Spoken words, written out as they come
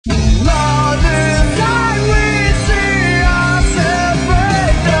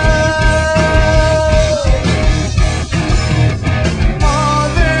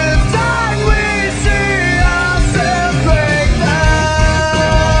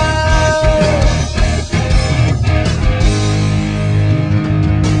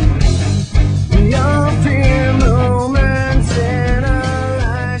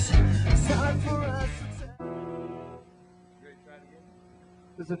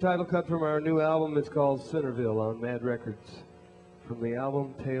title cut from our new album. It's called Centerville on Mad Records. From the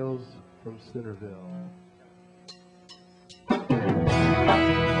album Tales from Centerville.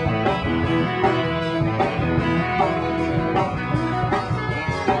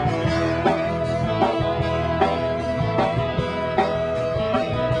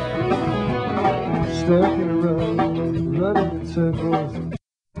 Stuck in a rut, running in circles,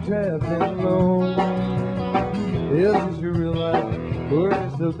 trapped and alone. Is this your real life, or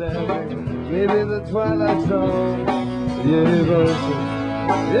is it a bad thing? Maybe the twilight zone. Universal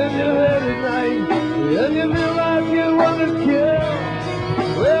in your head at night, and you feel like you want to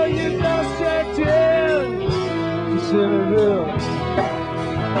kill. Well, you just checked in to Centerville.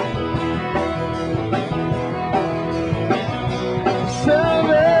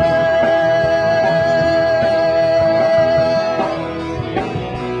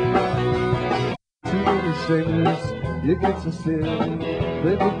 You get so sick,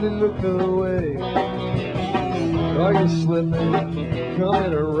 they quickly look away. Are you slipping,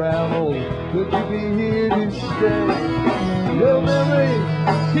 coming around? Could you be here to stay? Your memory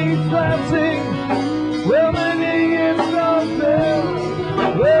keeps lapsing. Well, maybe it's all fair.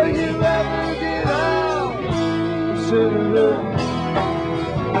 Will you ever get out? Centerville.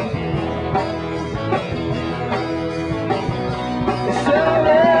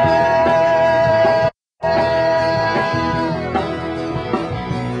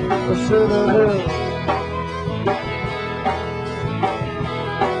 Centerville.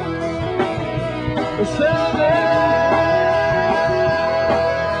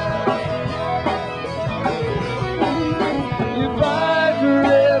 You fight for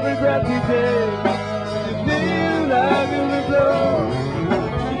every breath you take. You feel like you're the blow.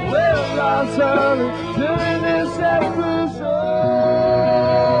 Well, lost honey, doing this episode.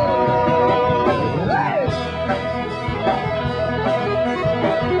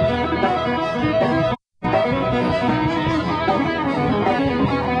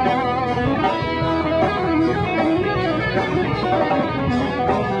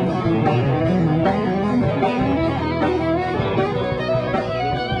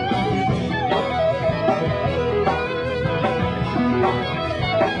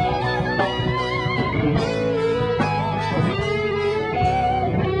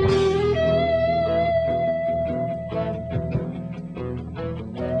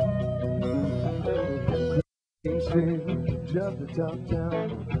 Jump the top down,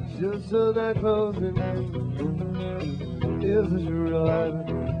 just so that closing in. Is this your real life,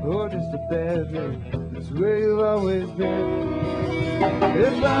 or just a bad thing? It's where you've always been.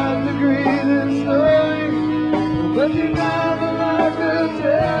 It's like the greatest story, but you never like to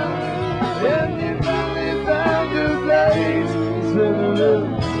tell. And you finally found your place in Centerville.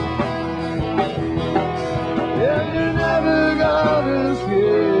 And you're never gonna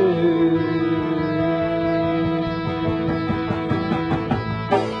escape.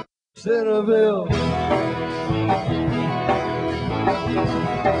 Centerville.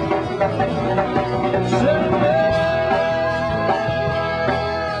 Centerville.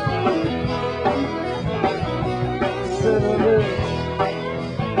 Centerville.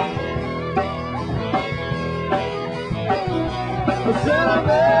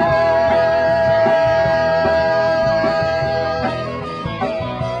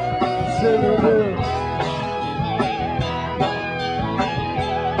 Centerville.